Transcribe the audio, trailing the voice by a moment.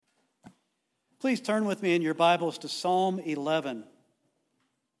Please turn with me in your Bibles to Psalm 11.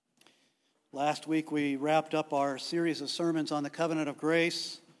 Last week we wrapped up our series of sermons on the covenant of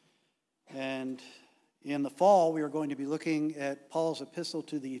grace, and in the fall we are going to be looking at Paul's epistle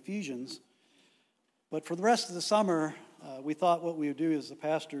to the Ephesians. But for the rest of the summer, we thought what we would do as the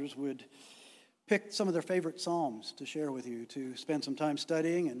pastors would pick some of their favorite psalms to share with you, to spend some time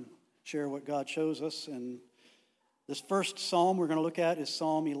studying and share what God shows us. And this first psalm we're going to look at is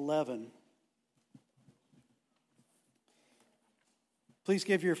Psalm 11. Please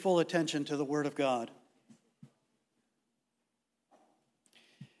give your full attention to the Word of God.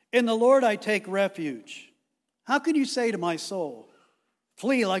 In the Lord I take refuge. How can you say to my soul,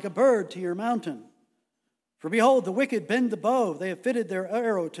 flee like a bird to your mountain? For behold, the wicked bend the bow. They have fitted their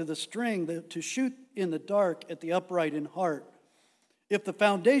arrow to the string to shoot in the dark at the upright in heart. If the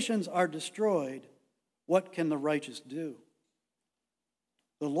foundations are destroyed, what can the righteous do?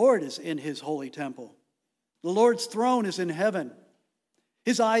 The Lord is in his holy temple. The Lord's throne is in heaven.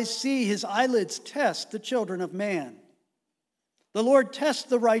 His eyes see, his eyelids test the children of man. The Lord tests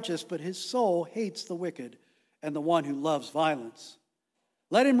the righteous, but his soul hates the wicked and the one who loves violence.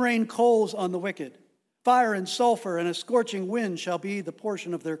 Let him rain coals on the wicked. Fire and sulfur and a scorching wind shall be the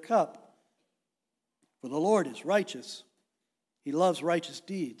portion of their cup. For the Lord is righteous. He loves righteous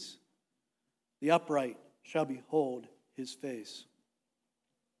deeds. The upright shall behold his face.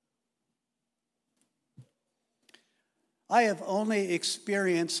 I have only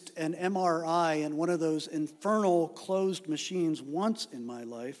experienced an MRI in one of those infernal closed machines once in my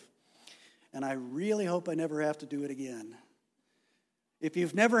life, and I really hope I never have to do it again. If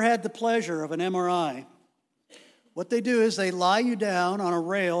you've never had the pleasure of an MRI, what they do is they lie you down on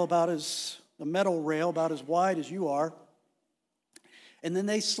a metal rail about as wide as you are, and then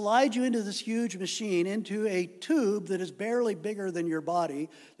they slide you into this huge machine, into a tube that is barely bigger than your body.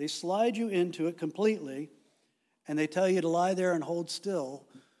 They slide you into it completely, and they tell you to lie there and hold still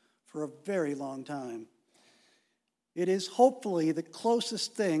for a very long time. It is hopefully the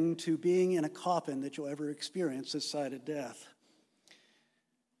closest thing to being in a coffin that you'll ever experience this side of death.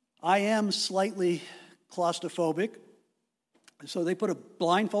 I am slightly claustrophobic, so they put a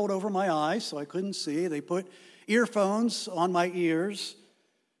blindfold over my eyes so I couldn't see. They put earphones on my ears,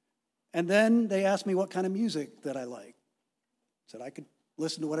 and then they asked me what kind of music that I like. I said I could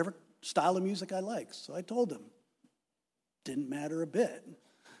listen to whatever style of music I like, so I told them. Didn't matter a bit,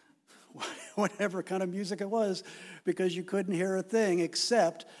 whatever kind of music it was, because you couldn't hear a thing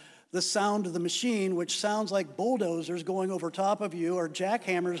except the sound of the machine, which sounds like bulldozers going over top of you or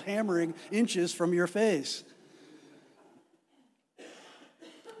jackhammers hammering inches from your face.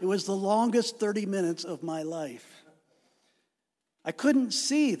 It was the longest 30 minutes of my life. I couldn't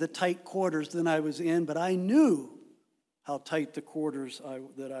see the tight quarters that I was in, but I knew how tight the quarters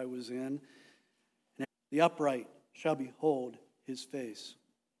that I was in. And the upright shall behold his face.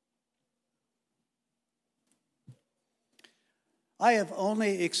 I have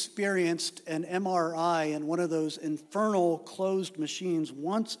only experienced an MRI in one of those infernal closed machines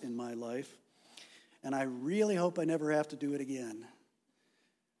once in my life, and I really hope I never have to do it again.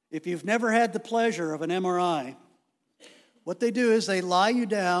 If you've never had the pleasure of an MRI, what they do is they lie you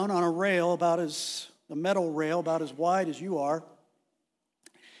down on a metal rail about as wide as you are,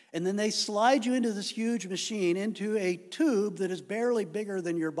 and then they slide you into this huge machine, into a tube that is barely bigger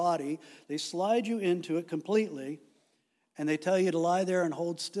than your body. They slide you into it completely, and they tell you to lie there and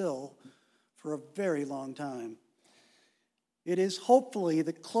hold still for a very long time. It is hopefully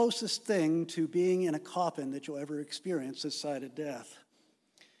the closest thing to being in a coffin that you'll ever experience this side of death.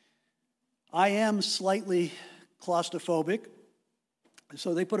 I am slightly claustrophobic,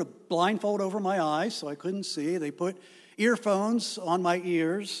 so they put a blindfold over my eyes so I couldn't see. They put earphones on my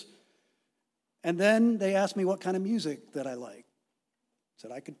ears, and then they asked me what kind of music that I like. I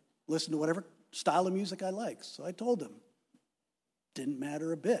said I could listen to whatever style of music I like, so I told them. Didn't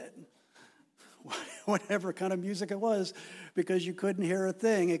matter a bit, whatever kind of music it was, because you couldn't hear a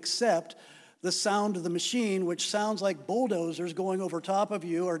thing except the sound of the machine, which sounds like bulldozers going over top of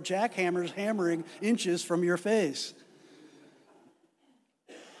you or jackhammers hammering inches from your face.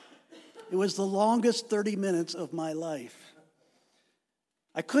 It was the longest 30 minutes of my life.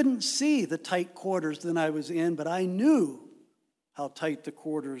 I couldn't see the tight quarters that I was in, but I knew how tight the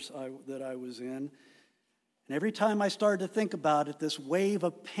quarters that I was in. And every time I started to think about it, this wave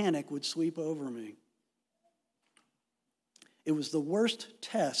of panic would sweep over me. It was the worst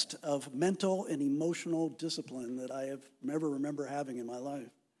test of mental and emotional discipline that I have ever remember having in my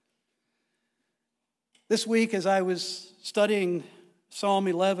life. This week, as I was studying Psalm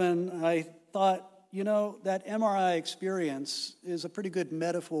 11, I thought, that MRI experience is a pretty good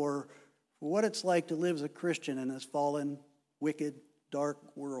metaphor for what it's like to live as a Christian in this fallen, wicked, dark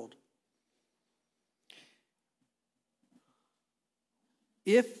world.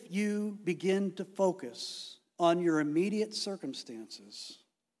 If you begin to focus on your immediate circumstances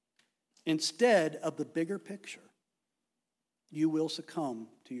instead of the bigger picture, you will succumb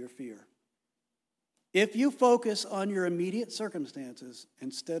to your fear. If you focus on your immediate circumstances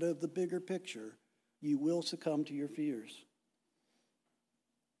instead of the bigger picture, you will succumb to your fears.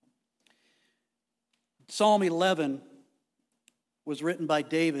 Psalm 11 was written by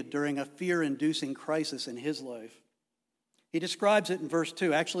David during a fear-inducing crisis in his life. He describes it in verse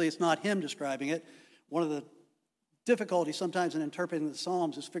 2. Actually, it's not him describing it. One of the difficulties sometimes in interpreting the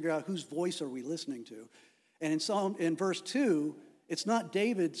Psalms is figure out whose voice are we listening to. And in verse 2, it's not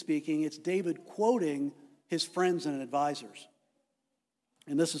David speaking, it's David quoting his friends and advisors.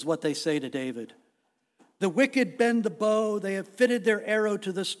 And this is what they say to David. The wicked bend the bow, they have fitted their arrow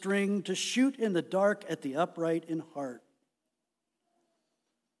to the string to shoot in the dark at the upright in heart.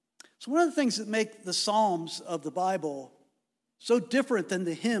 So one of the things that make the Psalms of the Bible so different than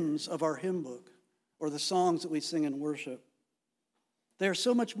the hymns of our hymn book or the songs that we sing in worship, they are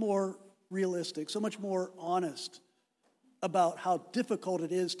so much more realistic, so much more honest about how difficult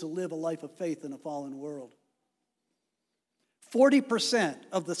it is to live a life of faith in a fallen world. 40%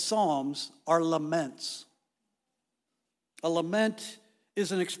 of the Psalms are laments. A lament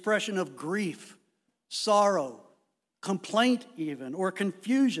is an expression of grief, sorrow, complaint even, or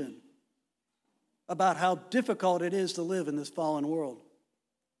confusion about how difficult it is to live in this fallen world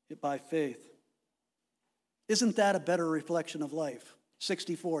by faith. Isn't that a better reflection of life?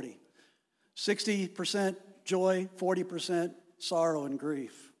 60-40. 60% joy, 40% sorrow and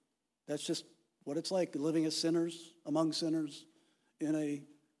grief. That's just what it's like living as sinners, among sinners, in a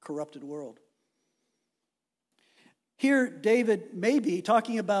corrupted world. Here, David may be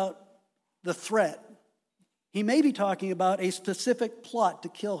talking about the threat. He may be talking about a specific plot to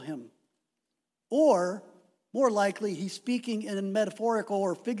kill him. Or, more likely, he's speaking in metaphorical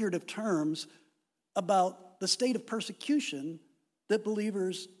or figurative terms about the state of persecution that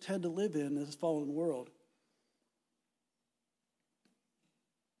believers tend to live in this fallen world.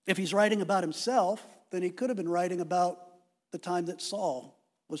 If he's writing about himself, then he could have been writing about the time that Saul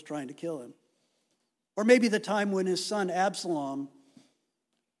was trying to kill him. Or maybe the time when his son Absalom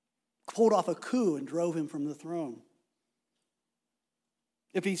pulled off a coup and drove him from the throne.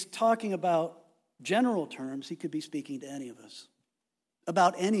 If he's talking about general terms, he could be speaking to any of us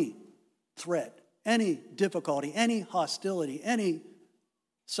about any threat, any difficulty, any hostility, any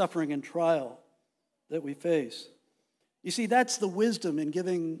suffering and trial that we face. You see, that's the wisdom in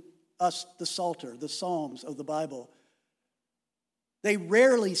giving us the Psalter, the Psalms of the Bible. They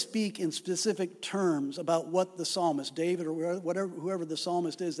rarely speak in specific terms about what the psalmist, David or whoever the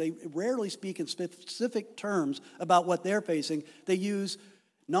psalmist is, they rarely speak in specific terms about what they're facing. They use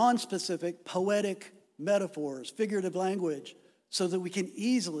non-specific, poetic metaphors, figurative language, so that we can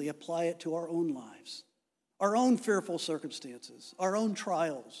easily apply it to our own lives, our own fearful circumstances, our own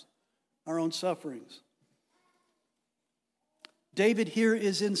trials, our own sufferings. David here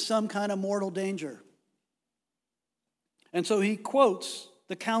is in some kind of mortal danger. And so he quotes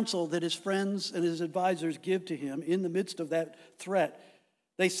the counsel that his friends and his advisors give to him in the midst of that threat.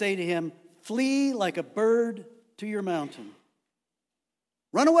 They say to him, "Flee like a bird to your mountain."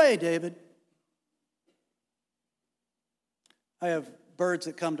 Run away, David. I have birds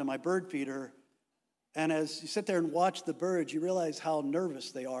that come to my bird feeder, and as you sit there and watch the birds, you realize how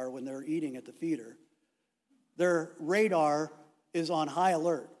nervous they are when they're eating at the feeder. Their radar is on high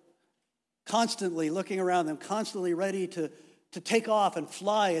alert, constantly looking around them, constantly ready to take off and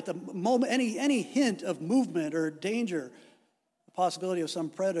fly at the moment, any hint of movement or danger, the possibility of some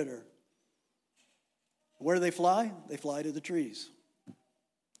predator. Where do they fly? They fly to the trees.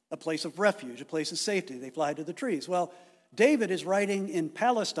 A place of refuge, a place of safety. They fly to the trees. Well, David is writing in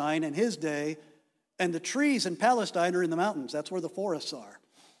Palestine in his day, and the trees in Palestine are in the mountains. That's where the forests are.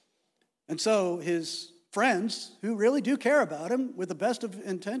 And so his friends, who really do care about him, with the best of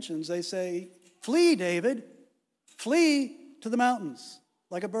intentions, they say, "Flee, David. Flee to the mountains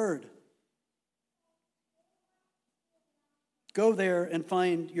like a bird. Go there and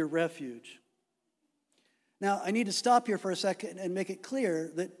find your refuge." Now, I need to stop here for a second and make it clear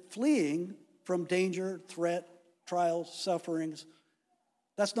that fleeing from danger, threat, trials, sufferings,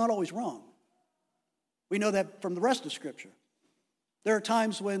 that's not always wrong. We know that from the rest of Scripture. There are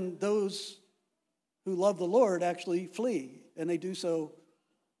times when those who love the Lord actually flee, and they do so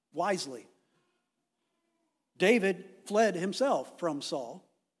wisely. David fled himself from Saul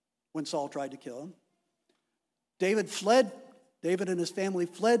when Saul tried to kill him. David fled David and his family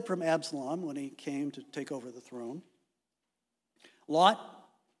fled from Absalom when he came to take over the throne. Lot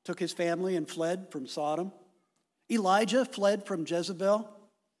took his family and fled from Sodom. Elijah fled from Jezebel.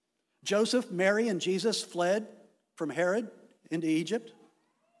 Joseph, Mary, and Jesus fled from Herod into Egypt.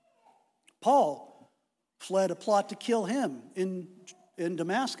 Paul fled a plot to kill him in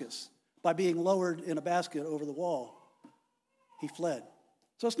Damascus by being lowered in a basket over the wall. He fled.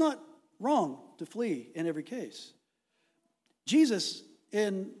 So it's not wrong to flee in every case. Jesus,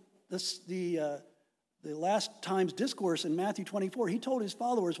 in the last times discourse in Matthew 24, he told his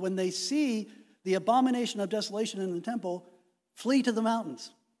followers, when they see the abomination of desolation in the temple, flee to the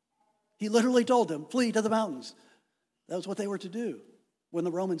mountains. He literally told them, flee to the mountains. That was what they were to do when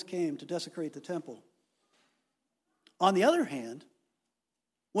the Romans came to desecrate the temple. On the other hand,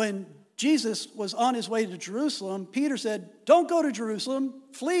 when Jesus was on his way to Jerusalem, Peter said, don't go to Jerusalem,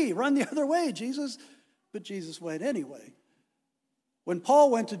 flee, run the other way, Jesus. But Jesus went anyway. When Paul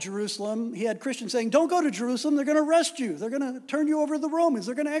went to Jerusalem, he had Christians saying, don't go to Jerusalem, they're going to arrest you. They're going to turn you over to the Romans.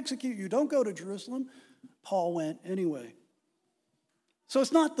 They're going to execute you. Don't go to Jerusalem. Paul went anyway. So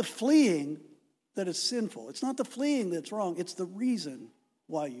it's not the fleeing that is sinful. It's not the fleeing that's wrong. It's the reason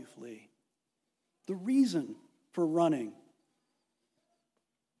why you flee. The reason for running.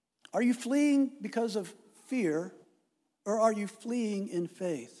 Are you fleeing because of fear, or are you fleeing in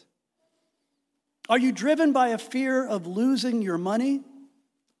faith? Are you driven by a fear of losing your money,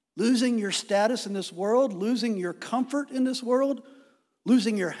 losing your status in this world, losing your comfort in this world,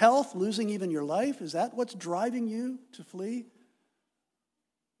 losing your health, losing even your life? Is that what's driving you to flee?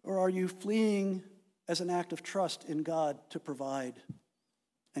 Or are you fleeing as an act of trust in God to provide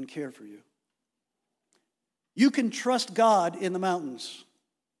and care for you? You can trust God in the mountains,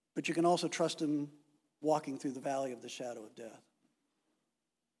 but you can also trust him walking through the valley of the shadow of death.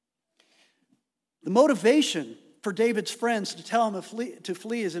 The motivation for David's friends to tell him to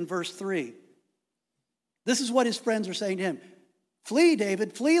flee is in verse 3. This is what his friends are saying to him. Flee,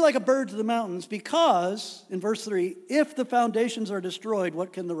 David, flee like a bird to the mountains, because, in verse 3, if the foundations are destroyed,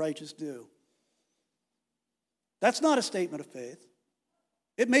 what can the righteous do? That's not a statement of faith.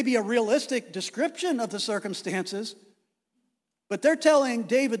 It may be a realistic description of the circumstances, but they're telling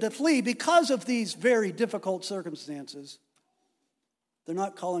David to flee because of these very difficult circumstances. They're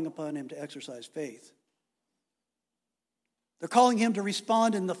not calling upon him to exercise faith. They're calling him to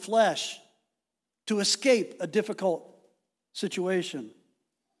respond in the flesh, to escape a difficult situation.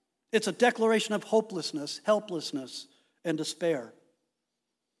 It's a declaration of hopelessness, helplessness, and despair.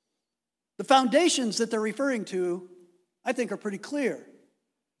 The foundations that they're referring to, I think, are pretty clear.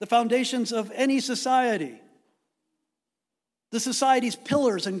 The foundations of any society. The society's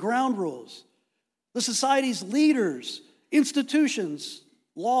pillars and ground rules. The society's leaders, institutions,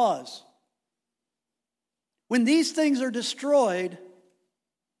 laws. When these things are destroyed,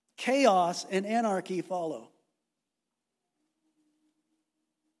 chaos and anarchy follow.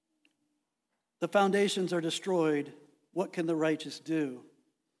 The foundations are destroyed. What can the righteous do?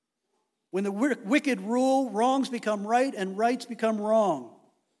 When the wicked rule, wrongs become right and rights become wrong.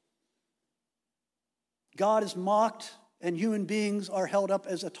 God is mocked and human beings are held up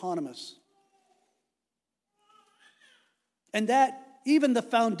as autonomous. And that even the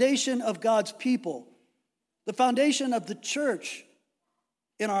foundation of God's people, the foundation of the church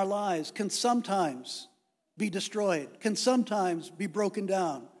in our lives can sometimes be destroyed, can sometimes be broken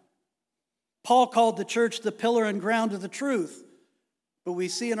down. Paul called the church the pillar and ground of the truth. But we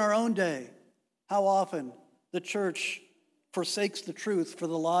see in our own day how often the church forsakes the truth for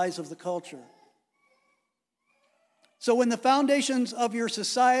the lies of the culture. So when the foundations of your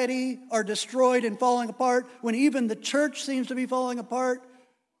society are destroyed and falling apart, when even the church seems to be falling apart,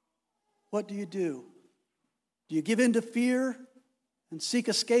 what do? Do you give in to fear and seek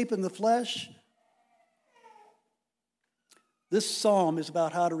escape in the flesh? This psalm is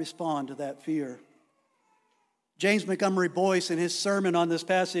about how to respond to that fear. James Montgomery Boyce, in his sermon on this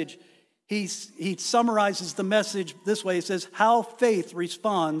passage, he summarizes the message this way. He says, how faith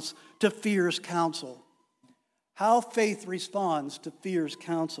responds to fear's counsel. How faith responds to fear's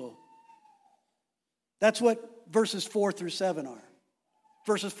counsel. That's what verses 4 through 7 are.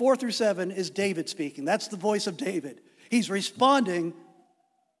 Verses 4 through 7 is David speaking. That's the voice of David. He's responding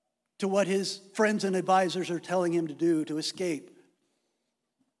to what his friends and advisors are telling him to do to escape.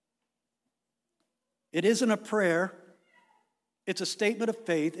 It isn't a prayer. It's a statement of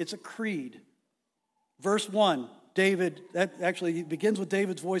faith. It's a creed. Verse 1, David, that actually begins with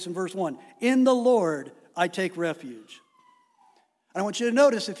David's voice in verse 1. In the Lord I take refuge. I want you to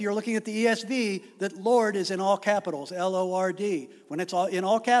notice, if you're looking at the ESV, that Lord is in all capitals, L-O-R-D. When it's all in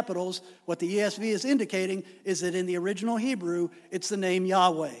all capitals, what the ESV is indicating is that in the original Hebrew, it's the name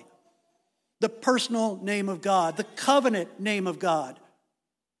Yahweh, the personal name of God, the covenant name of God,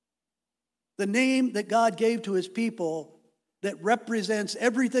 the name that God gave to his people that represents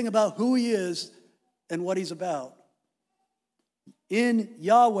everything about who he is and what he's about. In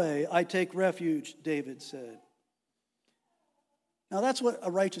Yahweh I take refuge, David said. Now that's what a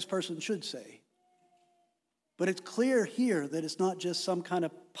righteous person should say. But it's clear here that it's not just some kind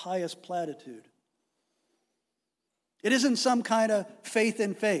of pious platitude. It isn't some kind of faith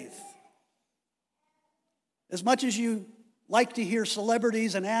in faith. As much as you like to hear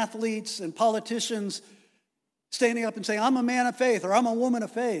celebrities and athletes and politicians standing up and saying, I'm a man of faith or I'm a woman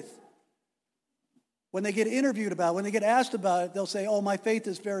of faith, when they get interviewed about it, when they get asked about it, they'll say, oh, my faith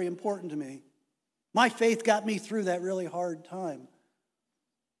is very important to me. My faith got me through that really hard time.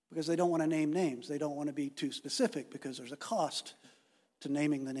 Because they don't want to name names. They don't want to be too specific because there's a cost to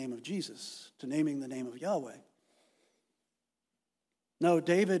naming the name of Jesus, to naming the name of Yahweh. No,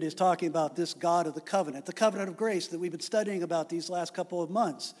 David is talking about this God of the covenant of grace that we've been studying about these last couple of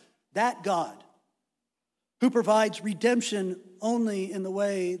months. That God who provides redemption only in the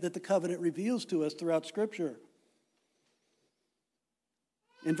way that the covenant reveals to us throughout Scripture.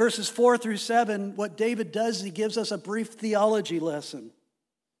 In verses 4 through 7, what David does is he gives us a brief theology lesson.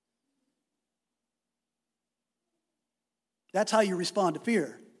 That's how you respond to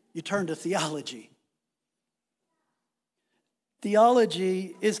fear. You turn to theology.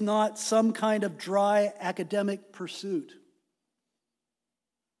 Theology is not some kind of dry academic pursuit.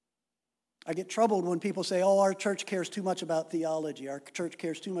 I get troubled when people say, oh, our church cares too much about theology. Our church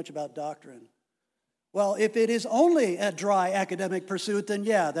cares too much about doctrine. Well, if it is only a dry academic pursuit, then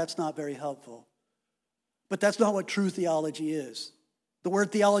yeah, that's not very helpful. But that's not what true theology is. The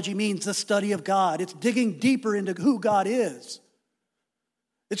word theology means the study of God. It's digging deeper into who God is.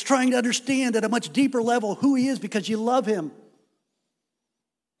 It's trying to understand at a much deeper level who he is because you love him.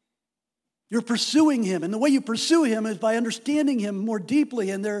 You're pursuing him, and the way you pursue him is by understanding him more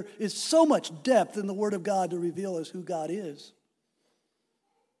deeply, and there is so much depth in the Word of God to reveal us who God is.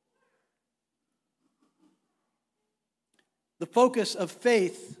 The focus of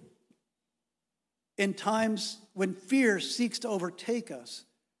faith in times when fear seeks to overtake us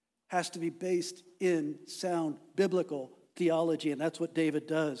has to be based in sound biblical theology, and that's what David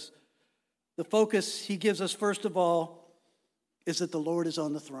does. The focus he gives us, first of all, is that the Lord is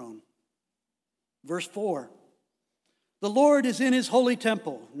on the throne. Verse 4, the Lord is in his holy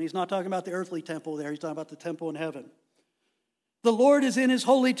temple. And he's not talking about the earthly temple there. He's talking about the temple in heaven. The Lord is in his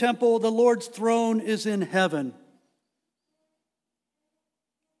holy temple. The Lord's throne is in heaven.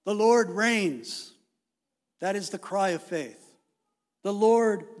 The Lord reigns. That is the cry of faith. The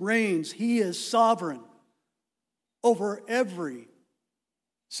Lord reigns. He is sovereign over every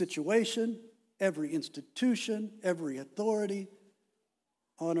situation, every institution, every authority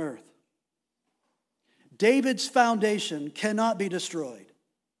on earth. David's foundation cannot be destroyed.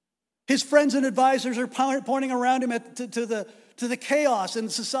 His friends and advisors are pointing around him to the chaos in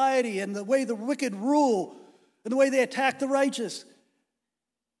society and the way the wicked rule and the way they attack the righteous.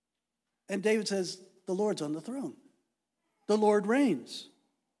 And David says, the Lord's on the throne. The Lord reigns.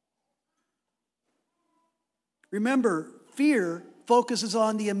 Remember, fear focuses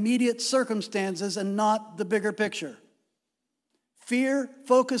on the immediate circumstances and not the bigger picture. Fear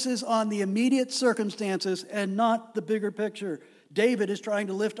focuses on the immediate circumstances and not the bigger picture. David is trying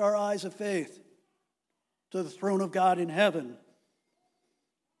to lift our eyes of faith to the throne of God in heaven.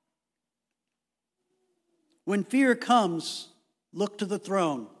 When fear comes, look to the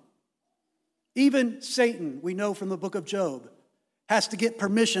throne. Even Satan, we know from the book of Job, has to get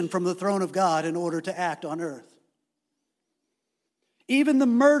permission from the throne of God in order to act on earth. Even the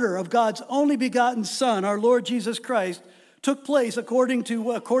murder of God's only begotten Son, our Lord Jesus Christ, took place according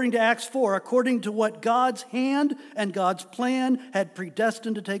to Acts 4, according to what God's hand and God's plan had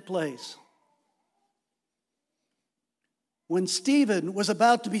predestined to take place. When Stephen was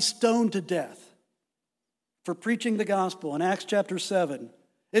about to be stoned to death for preaching the gospel in Acts chapter 7,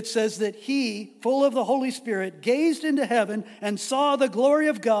 it says that he, full of the Holy Spirit, gazed into heaven and saw the glory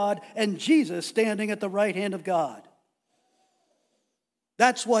of God and Jesus standing at the right hand of God.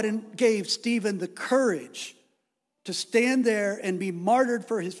 That's what gave Stephen the courage to stand there and be martyred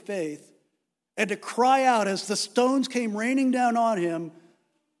for his faith and to cry out as the stones came raining down on him,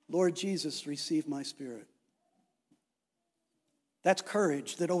 Lord Jesus, receive my spirit. That's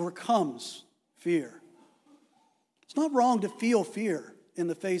courage that overcomes fear. It's not wrong to feel fear in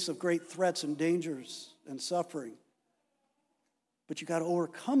the face of great threats and dangers and suffering. But you got to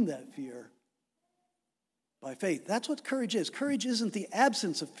overcome that fear by faith. That's what courage is. Courage isn't the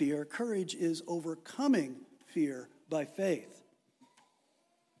absence of fear. Courage is overcoming fear by faith.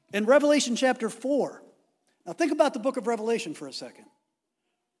 In Revelation chapter 4, now think about the book of Revelation for a second.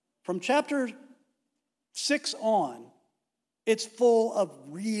 From chapter 6 on, it's full of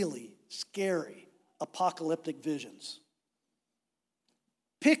really scary apocalyptic visions.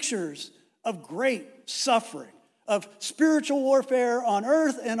 Pictures of great suffering, of spiritual warfare on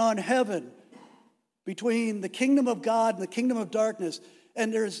earth and on heaven between the kingdom of God and the kingdom of darkness.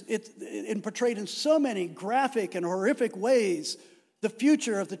 And it's portrayed in so many graphic and horrific ways the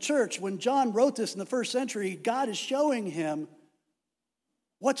future of the church. When John wrote this in the first century, God is showing him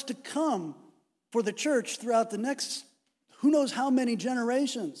what's to come for the church throughout the next who knows how many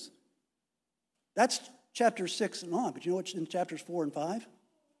generations. That's chapter 6 and on. But you know what's in chapters 4 and 5?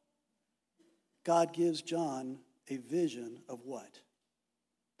 God gives John a vision of what?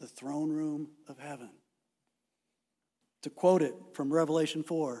 The throne room of heaven. To quote it from Revelation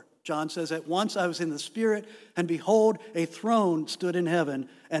 4, John says, "At once I was in the Spirit, and behold, a throne stood in heaven,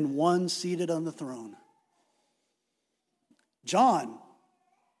 and one seated on the throne." John,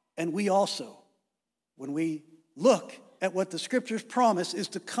 and we also, when we look at what the Scriptures promise is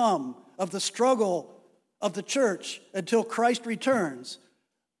to come of the struggle of the church until Christ returns,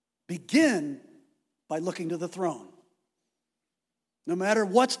 begin by looking to the throne. No matter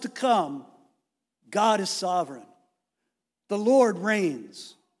what's to come, God is sovereign. The Lord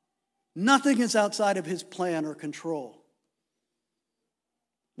reigns. Nothing is outside of his plan or control.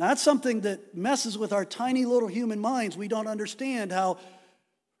 Now, that's something that messes with our tiny little human minds. We don't understand how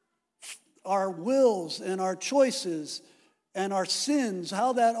our wills and our choices and our sins,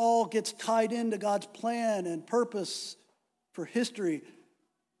 how that all gets tied into God's plan and purpose for history.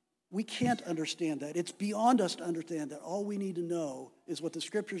 We can't understand that. It's beyond us to understand that. All we need to know is what the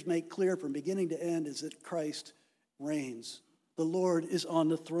Scriptures make clear from beginning to end is that Christ reigns. The Lord is on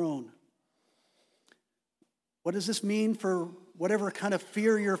the throne. What does this mean for whatever kind of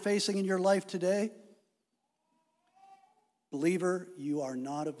fear you're facing in your life today? Believer, you are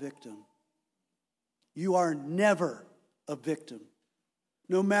not a victim. You are never a victim.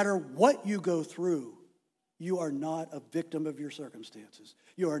 No matter what you go through, you are not a victim of your circumstances.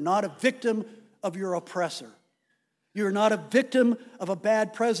 You are not a victim of your oppressor. You are not a victim of a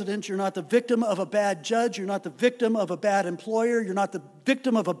bad president. You're not the victim of a bad judge. You're not the victim of a bad employer. You're not the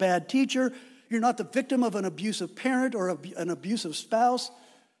victim of a bad teacher. You're not the victim of an abusive parent or an abusive spouse.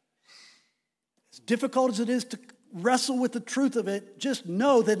 As difficult as it is to wrestle with the truth of it, just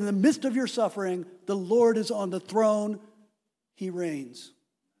know that in the midst of your suffering, the Lord is on the throne. He reigns.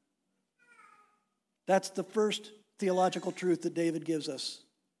 That's the first theological truth that David gives us,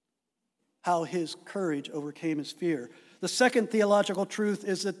 how his courage overcame his fear. The second theological truth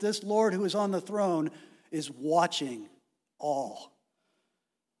is that this Lord who is on the throne is watching all.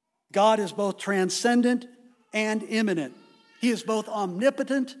 God is both transcendent and immanent. He is both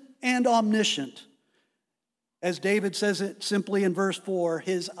omnipotent and omniscient. As David says it simply in verse 4,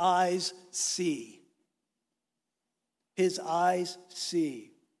 his eyes see. His eyes see.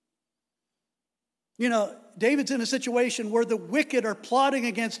 You know, David's in a situation where the wicked are plotting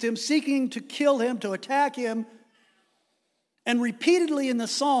against him, seeking to kill him, to attack him. And repeatedly in the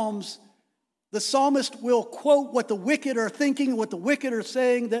Psalms, the psalmist will quote what the wicked are thinking, what the wicked are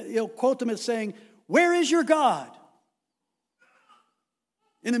saying. That he'll quote them as saying, "Where is your God?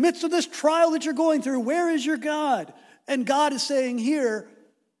 In the midst of this trial that you're going through, where is your God?" And God is saying here,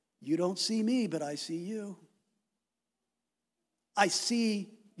 "You don't see me, but I see you. I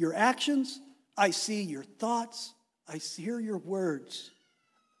see your actions. I see your thoughts. I hear your words.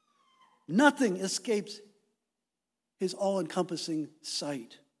 Nothing escapes his all-encompassing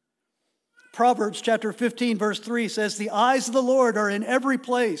sight." Proverbs chapter 15, verse 3 says, "The eyes of the Lord are in every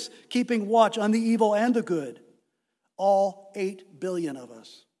place, keeping watch on the evil and the good." All 8 billion of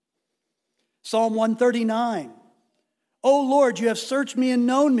us. Psalm 139. "O Lord, you have searched me and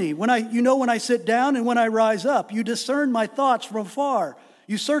known me. You know when I sit down and when I rise up. You discern my thoughts from afar.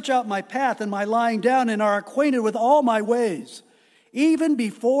 You search out my path and my lying down and are acquainted with all my ways. Even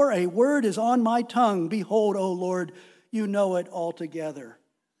before a word is on my tongue, behold, O Lord, you know it altogether."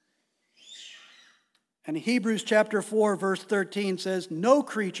 And Hebrews chapter 4, verse 13 says, "No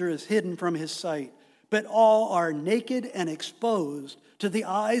creature is hidden from his sight, but all are naked and exposed to the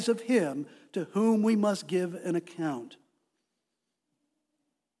eyes of him to whom we must give an account."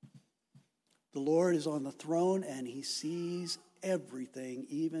 The Lord is on the throne and he sees everything,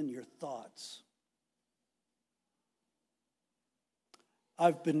 even your thoughts.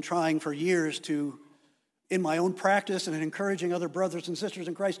 I've been trying for years to in my own practice and in encouraging other brothers and sisters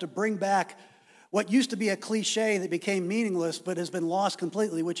in Christ to bring back what used to be a cliche that became meaningless but has been lost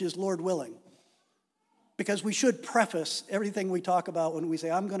completely, which is Lord willing. Because we should preface everything we talk about when we say,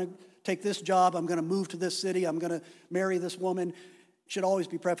 I'm going to take this job, I'm going to move to this city, I'm going to marry this woman. It should always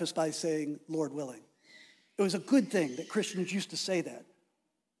be prefaced by saying, Lord willing. It was a good thing that Christians used to say that,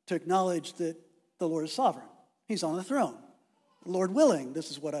 to acknowledge that the Lord is sovereign. He's on the throne. Lord willing,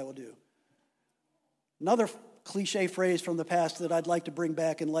 this is what I will do. Another cliche phrase from the past that I'd like to bring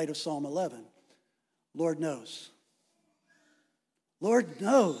back in light of Psalm 11. Lord knows. Lord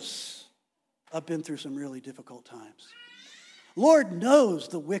knows I've been through some really difficult times. Lord knows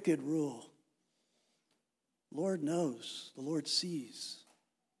the wicked rule. Lord knows. The Lord sees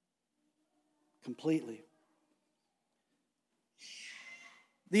completely.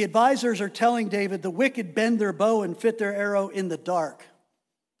 The advisors are telling David the wicked bend their bow and fit their arrow in the dark.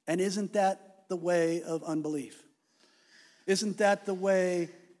 And isn't that the way of unbelief? Isn't that the way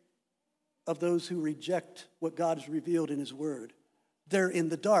of those who reject what God has revealed in his word? They're in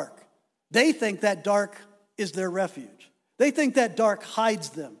the dark. They think that dark is their refuge. They think that dark hides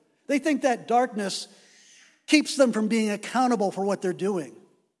them. They think that darkness keeps them from being accountable for what they're doing.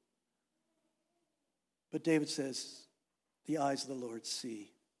 But David says, the eyes of the Lord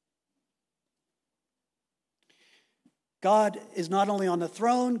see. God is not only on the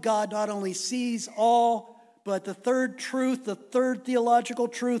throne, God not only sees all, but the third truth, the third theological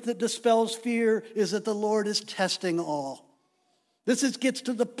truth that dispels fear is that the Lord is testing all. This gets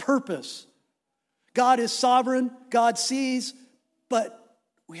to the purpose. God is sovereign, God sees, but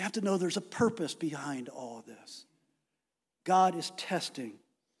we have to know there's a purpose behind all of this. God is testing.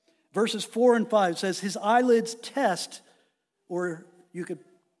 Verses 4 and 5 says, his eyelids test, or you could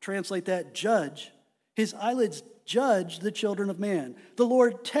translate that judge. His eyelids judge the children of man. The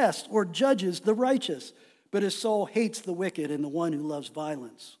Lord tests or judges the righteous, but his soul hates the wicked and the one who loves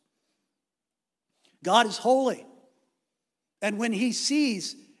violence. God is holy. And when he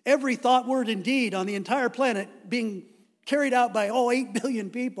sees every thought, word, and deed on the entire planet being carried out by 8 billion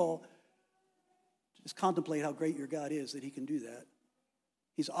people, just contemplate how great your God is that he can do that.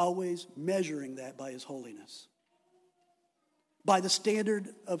 He's always measuring that by his holiness, by the standard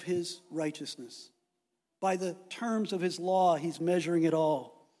of his righteousness, by the terms of his law. He's measuring it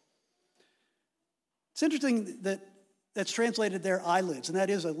all. It's interesting that that's translated there eyelids, and that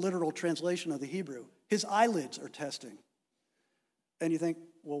is a literal translation of the Hebrew. His eyelids are testing. And you think,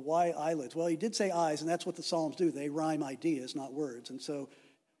 well, why eyelids? Well, he did say eyes, and that's what the Psalms do. They rhyme ideas, not words. And so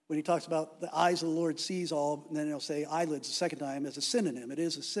when he talks about the eyes of the Lord sees all, and then he'll say eyelids the second time as a synonym. It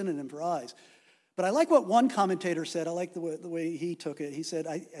is a synonym for eyes. But I like what one commentator said. I like the way he took it. He said,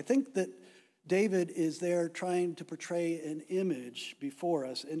 I think that David is there trying to portray an image before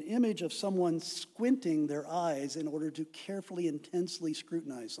us, an image of someone squinting their eyes in order to carefully, intensely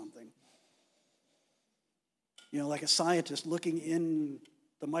scrutinize something. You know, like a scientist looking in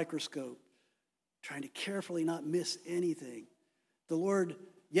the microscope, trying to carefully not miss anything. The Lord,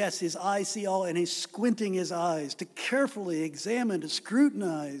 yes, his eyes see all, and he's squinting his eyes to carefully examine, to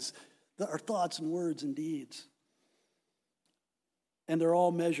scrutinize our thoughts and words and deeds. And they're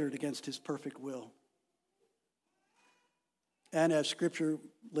all measured against his perfect will. And as Scripture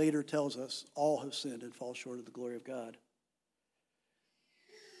later tells us, all have sinned and fall short of the glory of God.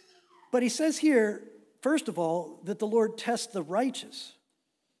 But he says here, first of all, that the Lord tests the righteous.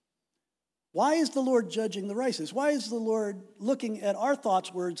 Why is the Lord judging the righteous? Why is the Lord looking at our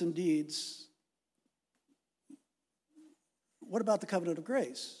thoughts, words, and deeds? What about the covenant of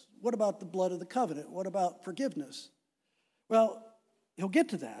grace? What about the blood of the covenant? What about forgiveness? Well, he'll get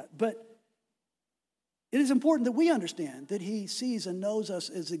to that, but it is important that we understand that he sees and knows us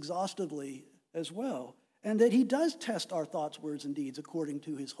as exhaustively as well, and that he does test our thoughts, words, and deeds according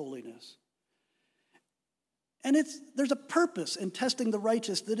to his holiness. And there's a purpose in testing the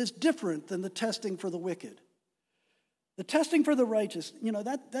righteous that is different than the testing for the wicked. The testing for the righteous,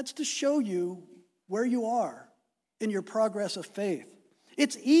 that's to show you where you are in your progress of faith.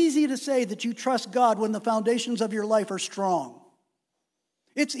 It's easy to say that you trust God when the foundations of your life are strong.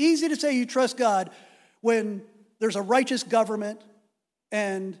 It's easy to say you trust God when there's a righteous government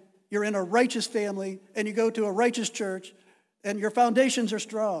and you're in a righteous family and you go to a righteous church and your foundations are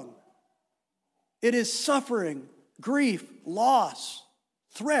strong. It is suffering, grief, loss,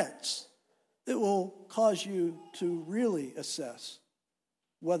 threats that will cause you to really assess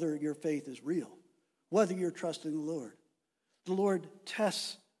whether your faith is real, whether you're trusting the Lord. The Lord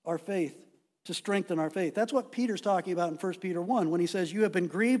tests our faith to strengthen our faith. That's what Peter's talking about in 1 Peter 1 when he says, you have been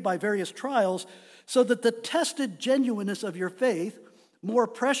grieved by various trials so that the tested genuineness of your faith, more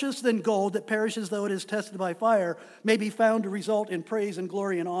precious than gold that perishes though it is tested by fire, may be found to result in praise and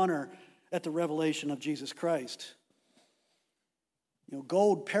glory and honor at the revelation of Jesus Christ.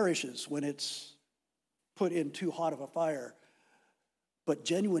 Gold perishes when it's put in too hot of a fire, but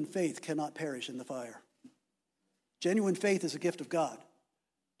genuine faith cannot perish in the fire. Genuine faith is a gift of God.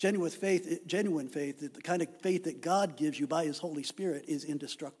 Genuine faith, the kind of faith that God gives you by his Holy Spirit, is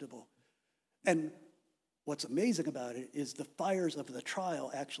indestructible. And what's amazing about it is the fires of the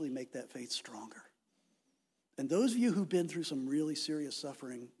trial actually make that faith stronger. And those of you who've been through some really serious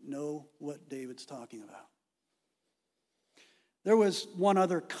suffering know what David's talking about. There was one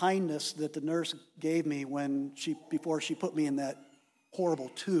other kindness that the nurse gave me before she put me in that horrible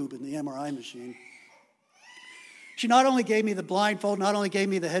tube in the MRI machine. She not only gave me the blindfold, not only gave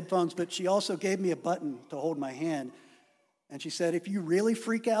me the headphones, but she also gave me a button to hold my hand. And she said, if you really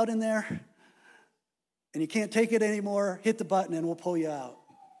freak out in there and you can't take it anymore, hit the button and we'll pull you out.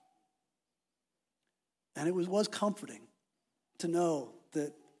 And it was comforting to know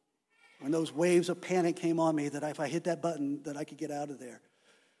that when those waves of panic came on me, that if I hit that button, that I could get out of there.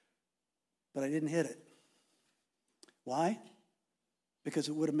 But I didn't hit it. Why? Because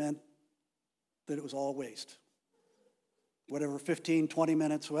it would have meant that it was all waste. Whatever 15, 20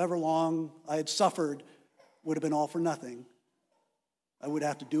 minutes, however long I had suffered would have been all for nothing. I would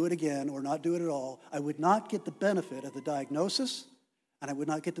have to do it again or not do it at all. I would not get the benefit of the diagnosis, and I would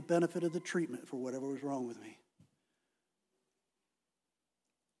not get the benefit of the treatment for whatever was wrong with me.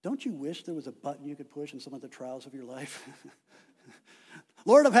 Don't you wish there was a button you could push in some of the trials of your life?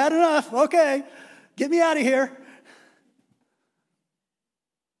 Lord, I've had enough. Okay, get me out of here.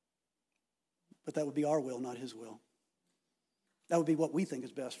 But that would be our will, not his will. That would be what we think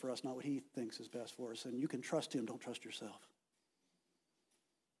is best for us, not what he thinks is best for us. And you can trust him, don't trust yourself.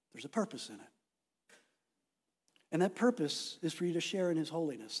 There's a purpose in it. And that purpose is for you to share in his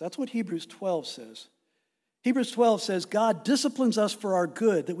holiness. That's what Hebrews 12 says. Hebrews 12 says, God disciplines us for our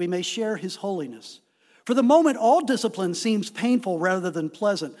good, that we may share his holiness. For the moment, all discipline seems painful rather than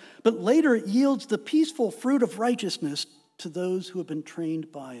pleasant, but later it yields the peaceful fruit of righteousness to those who have been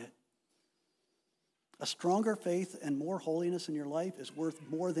trained by it. A stronger faith and more holiness in your life is worth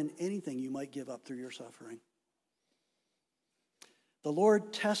more than anything you might give up through your suffering. The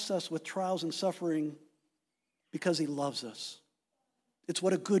Lord tests us with trials and suffering because he loves us. It's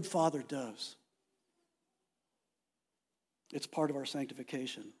what a good father does. It's part of our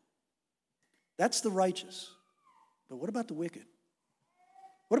sanctification. That's the righteous. But what about the wicked?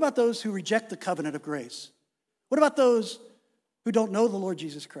 What about those who reject the covenant of grace? What about those who don't know the Lord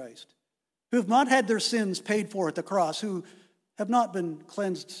Jesus Christ? Who have not had their sins paid for at the cross, who have not been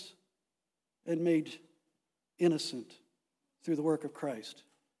cleansed and made innocent through the work of Christ?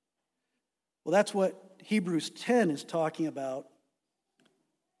 Well, that's what Hebrews 10 is talking about.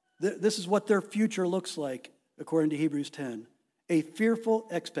 This is what their future looks like, according to Hebrews 10. A fearful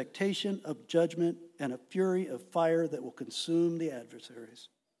expectation of judgment and a fury of fire that will consume the adversaries.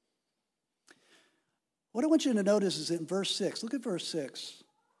 What I want you to notice is in verse 6. Look at verse 6.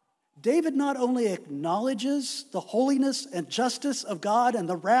 David not only acknowledges the holiness and justice of God and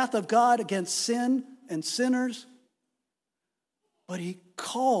the wrath of God against sin and sinners, but he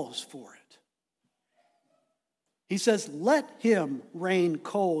calls for it. He says, let him rain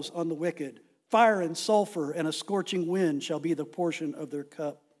coals on the wicked. Fire and sulfur and a scorching wind shall be the portion of their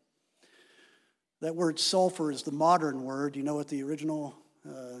cup. That word sulfur is the modern word. You know what the original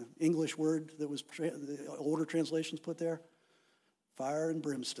English word that was the older translations put there? Fire and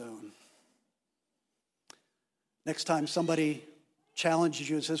brimstone. Next time somebody challenges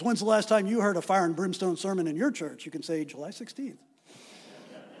you and says, when's the last time you heard a fire and brimstone sermon in your church? You can say July 16th.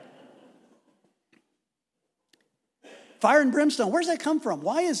 Fire and brimstone, where does that come from?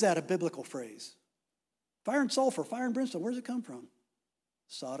 Why is that a biblical phrase? Fire and sulfur, fire and brimstone, where does it come from?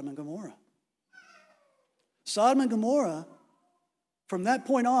 Sodom and Gomorrah. Sodom and Gomorrah, from that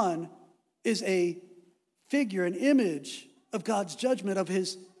point on, is a figure, an image of God's judgment, of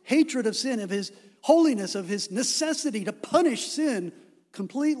his hatred of sin, of his holiness, of his necessity to punish sin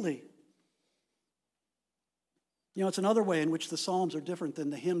completely. You know, it's another way in which the Psalms are different than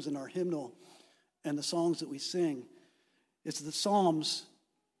the hymns in our hymnal and the songs that we sing. It's the Psalms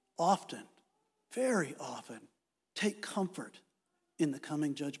often, very often, take comfort in the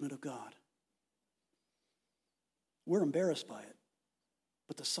coming judgment of God. We're embarrassed by it,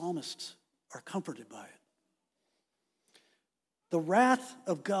 but the psalmists are comforted by it. The wrath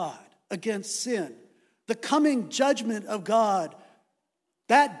of God against sin, the coming judgment of God,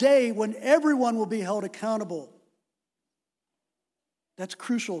 that day when everyone will be held accountable, that's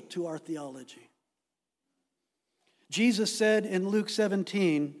crucial to our theology. Jesus said in Luke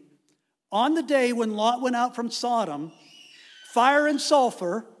 17, on the day when Lot went out from Sodom, fire and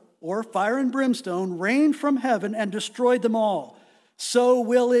sulfur, or fire and brimstone, rained from heaven and destroyed them all. So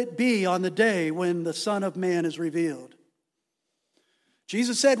will it be on the day when the Son of Man is revealed.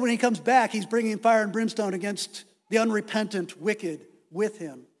 Jesus said when he comes back, he's bringing fire and brimstone against the unrepentant wicked with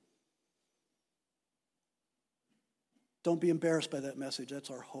him. Don't be embarrassed by that message.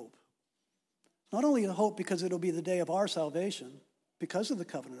 That's our hope. Not only a hope because it'll be the day of our salvation, because of the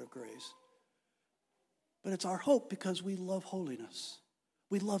covenant of grace, but it's our hope because we love holiness.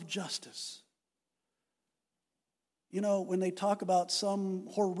 We love justice. You know, when they talk about some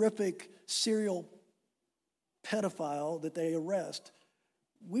horrific serial pedophile that they arrest,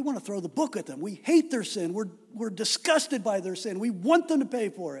 we want to throw the book at them. We hate their sin. We're disgusted by their sin. We want them to pay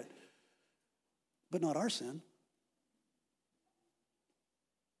for it. But not our sin.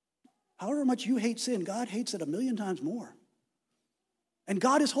 However much you hate sin, God hates it 1,000,000 times more. And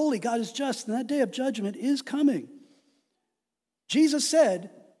God is holy, God is just, and that day of judgment is coming. Jesus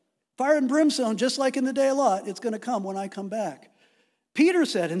said, fire and brimstone, just like in the day of Lot, it's going to come when I come back. Peter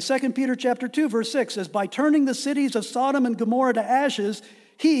said in 2 Peter chapter 2, verse 6, says, by turning the cities of Sodom and Gomorrah to ashes,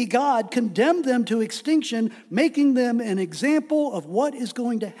 he, God, condemned them to extinction, making them an example of what is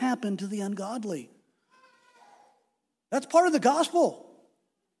going to happen to the ungodly. That's part of the gospel.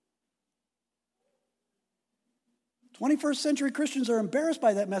 21st century Christians are embarrassed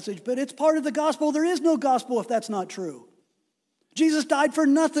by that message, but it's part of the gospel. There is no gospel if that's not true. Jesus died for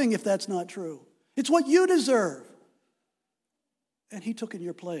nothing if that's not true. It's what you deserve. And he took in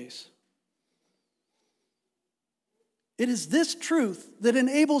your place. It is this truth that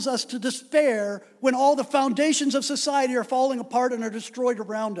enables us to despair when all the foundations of society are falling apart and are destroyed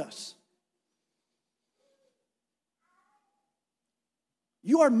around us.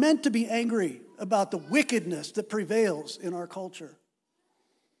 You are meant to be angry about the wickedness that prevails in our culture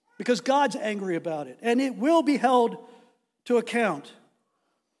because God's angry about it, and it will be held to account.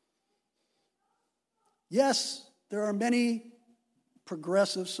 Yes, there are many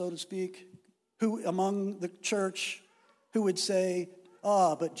progressives, so to speak, who among the church who would say,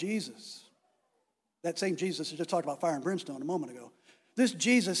 but Jesus. That same Jesus who just talked about fire and brimstone a moment ago. This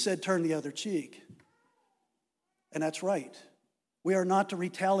Jesus said, turn the other cheek. And that's right. We are not to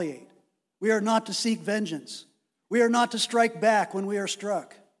retaliate. We are not to seek vengeance. We are not to strike back when we are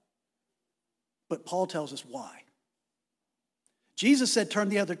struck. But Paul tells us why. Jesus said, turn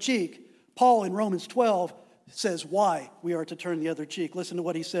the other cheek. Paul in Romans 12 says why we are to turn the other cheek. Listen to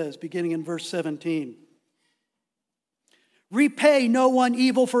what he says, beginning in verse 17. Repay no one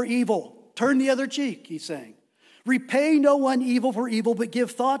evil for evil. Turn the other cheek, he's saying. Repay no one evil for evil, but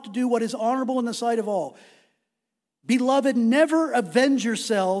give thought to do what is honorable in the sight of all. Beloved, never avenge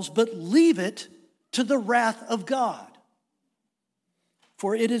yourselves, but leave it to the wrath of God.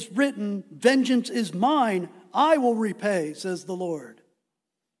 For it is written, vengeance is mine, I will repay, says the Lord.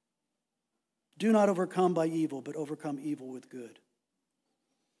 Do not overcome by evil, but overcome evil with good.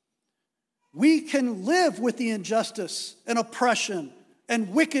 We can live with the injustice and oppression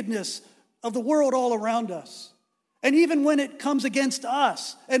and wickedness of the world all around us. And even when it comes against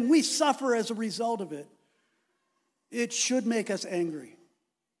us and we suffer as a result of it, it should make us angry.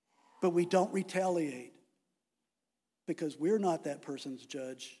 But we don't retaliate because we're not that person's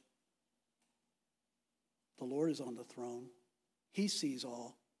judge. The Lord is on the throne. He sees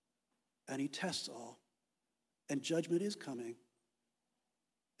all and he tests all. And judgment is coming.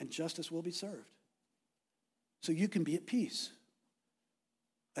 And justice will be served. So you can be at peace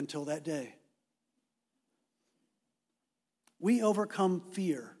until that day. We overcome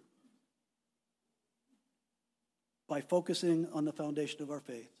fear by focusing on the foundation of our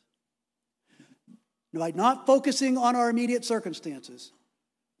faith. By not focusing on our immediate circumstances,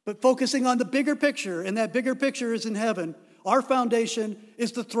 but focusing on the bigger picture, and that bigger picture is in heaven. Our foundation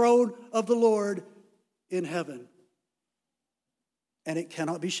is the throne of the Lord in heaven. And it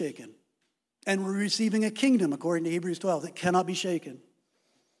cannot be shaken. And we're receiving a kingdom, according to Hebrews 12, that cannot be shaken.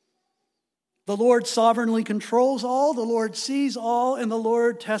 The Lord sovereignly controls all, the Lord sees all, and the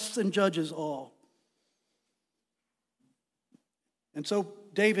Lord tests and judges all. And so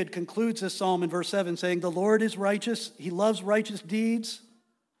David concludes this psalm in verse 7 saying, the Lord is righteous, he loves righteous deeds,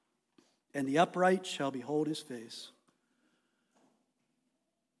 and the upright shall behold his face.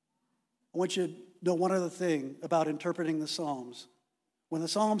 I want you to know one other thing about interpreting the Psalms. When the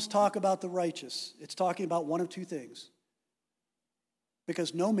Psalms talk about the righteous, it's talking about one of two things.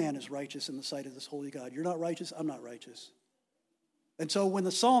 Because no man is righteous in the sight of this holy God. You're not righteous, I'm not righteous. And so when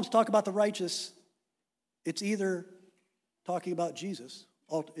the Psalms talk about the righteous, it's either talking about Jesus,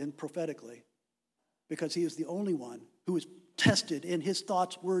 and prophetically, because he is the only one who is tested in his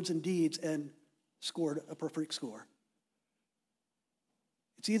thoughts, words, and deeds and scored a perfect score.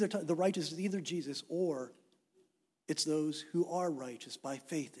 It's either the righteous is either Jesus, or it's those who are righteous by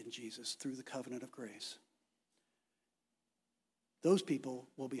faith in Jesus through the covenant of grace. Those people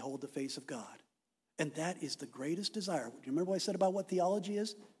will behold the face of God. And that is the greatest desire. Do you remember what I said about what theology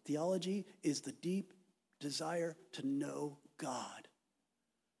is? Theology is the deep desire to know God.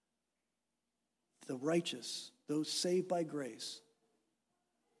 The righteous, those saved by grace,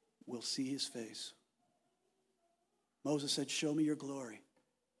 will see his face. Moses said, "Show me your glory."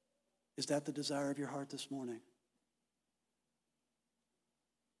 Is that the desire of your heart this morning?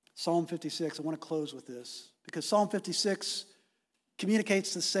 Psalm 56, I want to close with this, because Psalm 56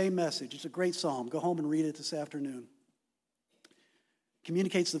 communicates the same message. It's a great psalm. Go home and read it this afternoon.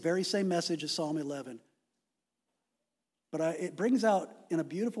 Communicates the very same message as Psalm 11. But it brings out in a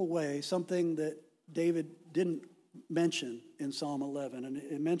beautiful way something that David didn't mention in Psalm 11. And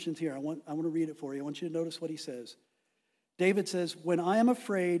it mentions here, I want to read it for you. I want you to notice what he says. David says, "When I am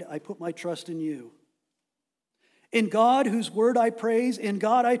afraid, I put my trust in you. In God, whose word I praise, in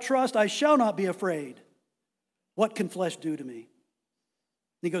God I trust, I shall not be afraid. What can flesh do to me?"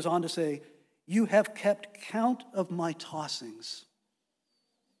 He goes on to say, "You have kept count of my tossings."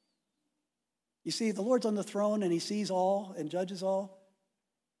 You see, the Lord's on the throne and he sees all and judges all.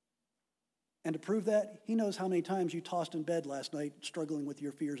 And to prove that, he knows how many times you tossed in bed last night struggling with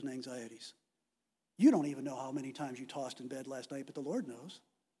your fears and anxieties. You don't even know how many times you tossed in bed last night, but the Lord knows.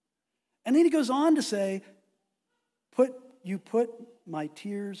 And then he goes on to say, you put my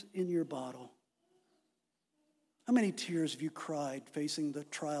tears in your bottle. How many tears have you cried facing the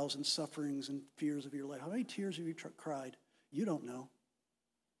trials and sufferings and fears of your life? How many tears have you cried? You don't know,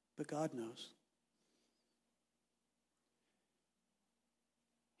 but God knows.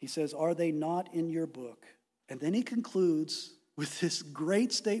 He says, "Are they not in your book?" And then he concludes with this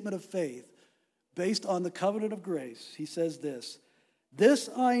great statement of faith based on the covenant of grace. He says this, "This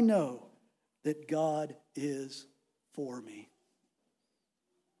I know, that God is for me."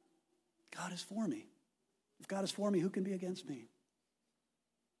 God is for me. If God is for me, who can be against me?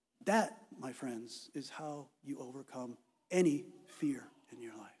 That, my friends, is how you overcome any fear in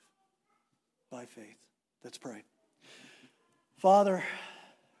your life, by faith. Let's pray. Father,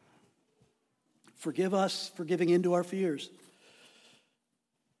 forgive us for giving in to our fears.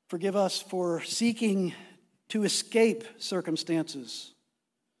 Forgive us for seeking to escape circumstances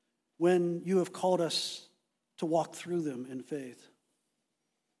when you have called us to walk through them in faith.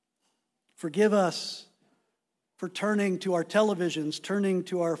 Forgive us for turning to our televisions, turning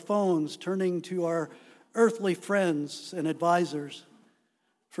to our phones, turning to our earthly friends and advisors.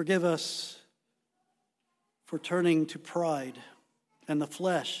 Forgive us for turning to pride and the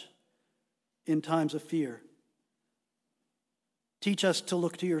flesh in times of fear. Teach us to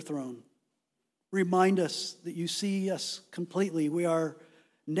look to your throne. Remind us that you see us completely. We are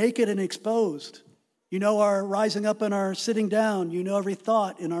naked and exposed. You know our rising up and our sitting down. You know every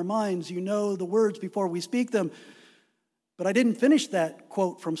thought in our minds. You know the words before we speak them. But I didn't finish that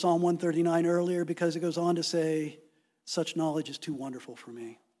quote from Psalm 139 earlier because it goes on to say, "Such knowledge is too wonderful for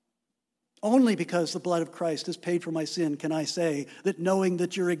me. Only because the blood of Christ has paid for my sin can I say that knowing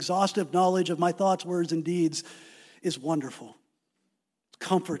that your exhaustive knowledge of my thoughts, words, and deeds is wonderful. It's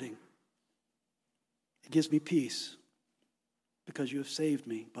comforting. It gives me peace because you have saved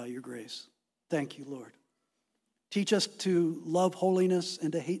me by your grace. Thank you, Lord. Teach us to love holiness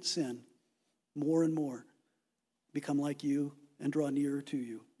and to hate sin more and more. Become like you and draw nearer to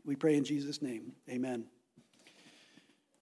you. We pray in Jesus' name. Amen.